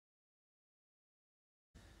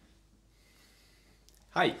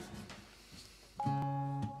Hi.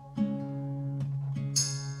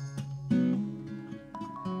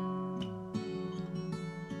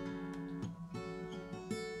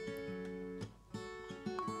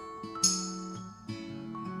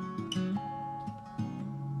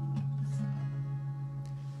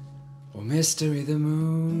 Oh, mystery, the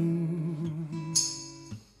moon,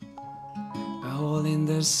 a hole in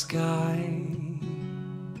the sky,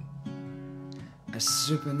 a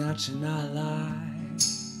supernatural light,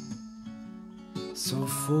 so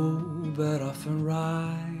full but often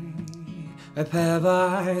right, a pair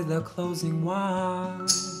by the closing wine,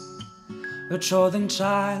 a trotting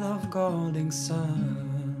child of golden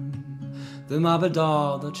sun, the marble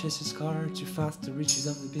doll that chases car too fast to reaches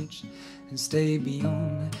of the beach and stay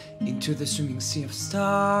beyond into the swimming sea of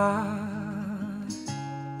stars.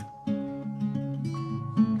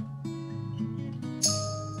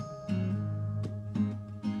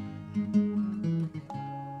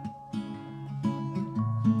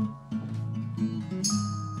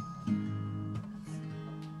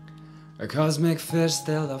 A cosmic fish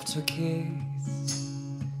they love to kiss,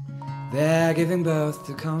 they're giving birth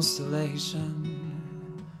to constellation.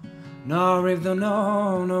 Nor if they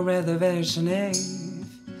know no reservation if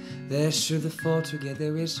they should afford to get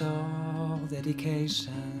their wish of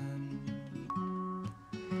dedication.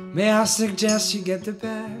 May I suggest you get the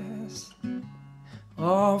best,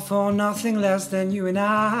 all for nothing less than you and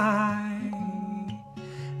I.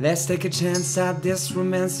 Let's take a chance at this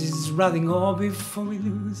romance is running all before we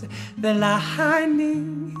lose the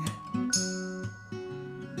lightning.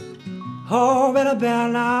 Oh, Bella,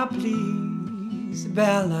 Bella, please,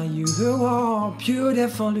 Bella, you are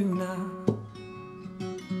beautiful, Luna.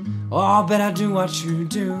 Oh, better do what you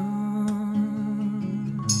do.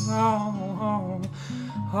 Oh, oh,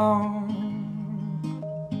 oh.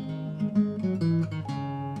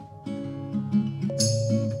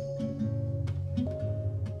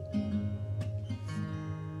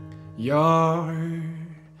 You're an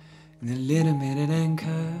illuminated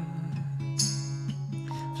anchor,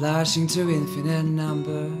 flashing to infinite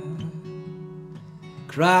number,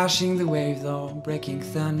 crashing the waves or breaking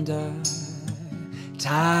thunder,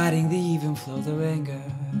 tiding the even flow of anger.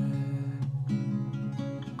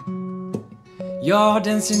 You're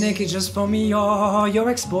dancing naked just for me, you're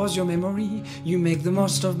expose your memory, you make the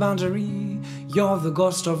most of boundary. You're the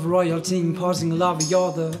ghost of royalty, imposing love.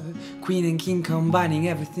 You're the queen and king, combining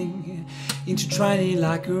everything, intertwining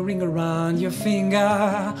like a ring around your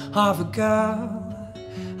finger of a girl.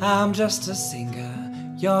 I'm just a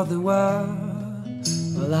singer, you're the word.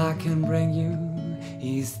 All I can bring you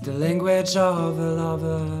is the language of a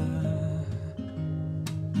lover.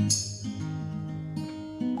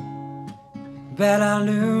 Bella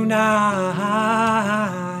Luna,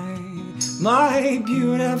 my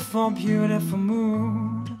beautiful, beautiful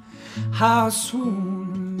moon, how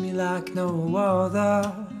swoon me like no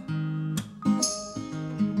other.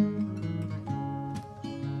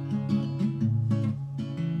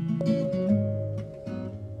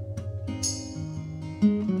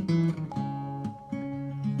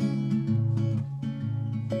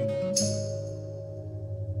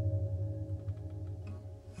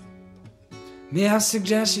 May I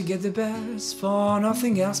suggest you get the best, for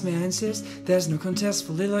nothing else may I insist. There's no contest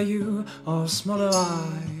for little you or smaller I.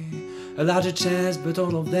 A larger chance, but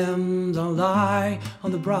all of them don't lie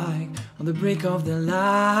on the brink of the lines.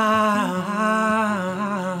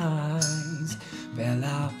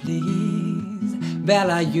 Bella, please,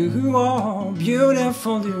 Bella, you are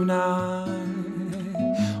beautiful tonight.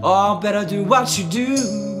 Oh, better do what you do.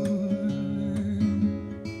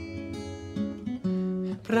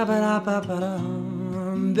 Bella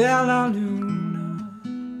Luna,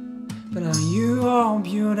 Bella, you are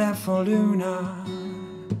beautiful Luna.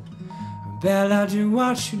 Bella, do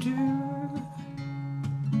what you do.